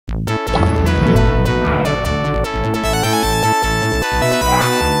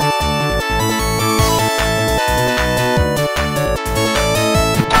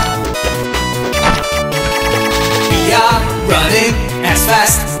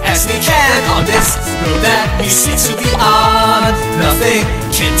as we can on this road that we seem to be on. Nothing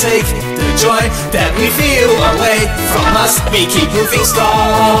can take the joy that we feel away from us. We keep moving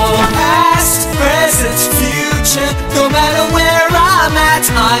strong. Past, present, future, no matter where I'm at,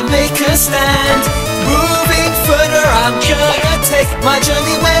 I make a stand. Moving further, I'm gonna take my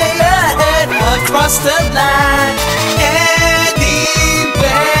journey way ahead, across the land. Anywhere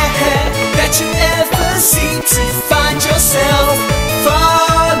that you ever seem to find yourself,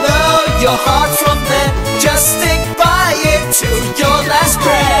 follow your heart from there. Just stick by it till your last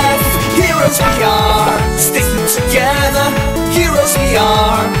breath. Heroes we are, sticking together. Heroes we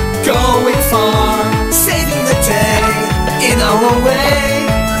are, going far, saving the day in our own way.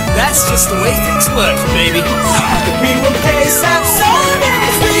 That's just the way things work, baby. We will pace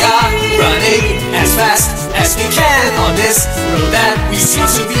ourselves. We are running as fast as we can on this road that we seem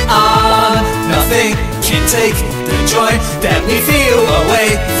to be on. Nothing can take the joy that we feel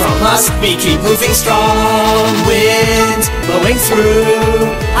away from us. We keep moving strong. Wind blowing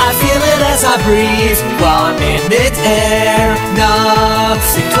through, I feel it as I breathe while I'm in mid-air.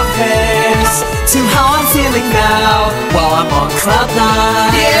 Nothing compares to how I'm feeling now while I'm on cloud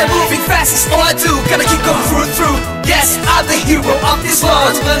nine. Yeah, moving fast is all I do. Gotta keep going through. Yes, I'm the hero of this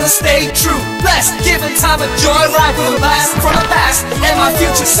world. Gonna stay true. Blessed, given time a joyride will last from the past. And my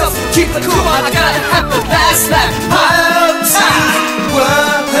future self will keep it cool. I gotta have the last lap.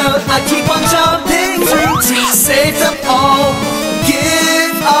 World, I keep on jumping through to save them all.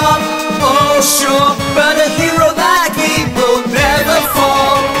 Give up, oh sure, but a hero like me will never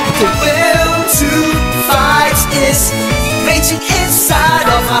fall. The will to fight is raging inside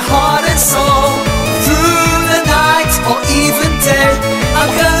of my heart and soul. Through the night or even day,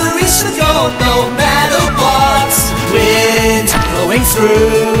 I'm gonna reach the goal no matter what. Wind blowing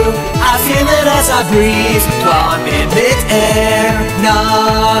through, I feel it as I breathe while I'm in mid-air.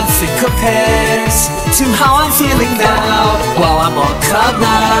 Nothing compares to how I'm feeling now while I'm on cloud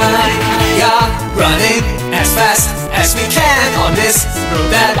nine. Yeah, running as fast as we can on this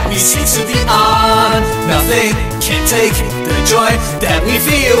road that we seem to be on. Nothing can take the joy that we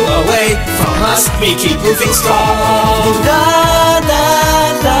feel away from us. We keep moving strong. La la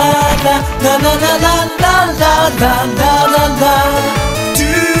la la la la la la la la la la la. Do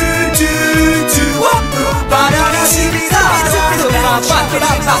do do. Ba da da si bi da ba ba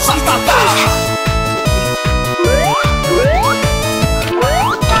ba ba ba ba.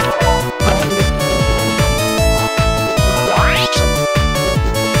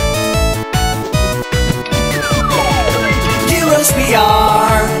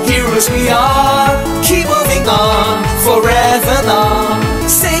 Heroes we are, keep moving on forever long.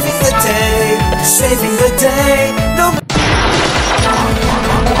 Saving the day, no matter.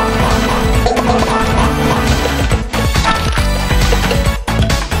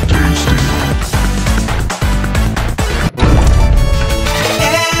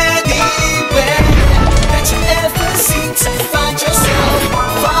 Anywhere that you ever seem to find yourself,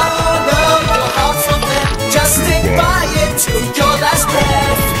 follow your heart from there. Just stick by it till your last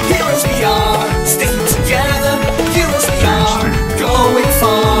breath. Heroes we are, sticking together. Heroes we are, going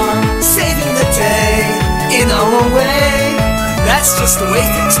far, saving the day in our own way. That's just the way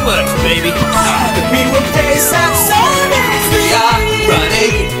things work, baby. We will pace ourselves. We are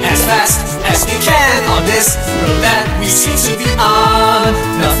running as fast as we can on this road that we seem to be on.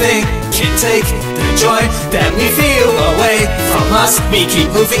 Nothing can take the joy that we feel away from us. We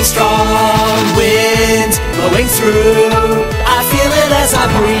keep moving strong. Wind blowing through, I feel it as I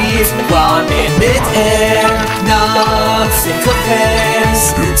breathe while I'm in mid-air. Nothing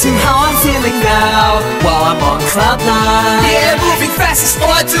compares to how I'm feeling now while I'm on cloud nine. Yeah, moving fast is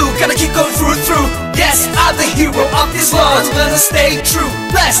all I do. Gotta keep going through. Yes, I'm the hero of this world. Gonna stay true.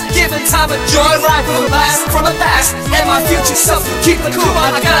 Blessed, given time a joyride will last from the past. And my future self will keep it cool.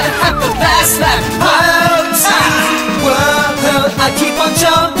 I gotta have the last lap. World, I keep on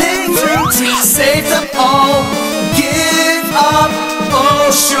jumping through to save them all. Give up,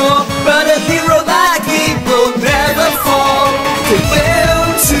 oh sure, but a hero like me will never fall. The will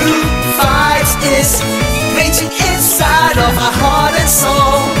to fight is raging inside of my heart and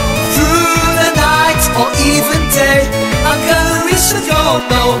soul. Through the night or even day, I'm gonna reach the goal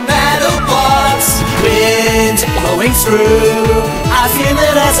no matter what. Wind blowing through, I feel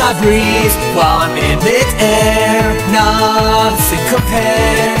it as I breathe while I'm in mid-air. Nothing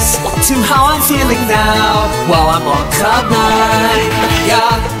compares to how I'm feeling now while I'm on cloud nine.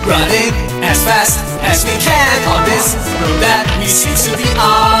 Yeah, running as fast as we can on this road that we seem to be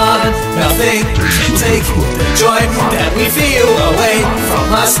on. Nothing can take the joy that we feel away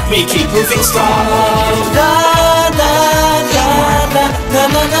from us. We keep moving strong. La la la la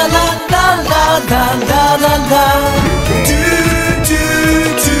la la la la la la la la la.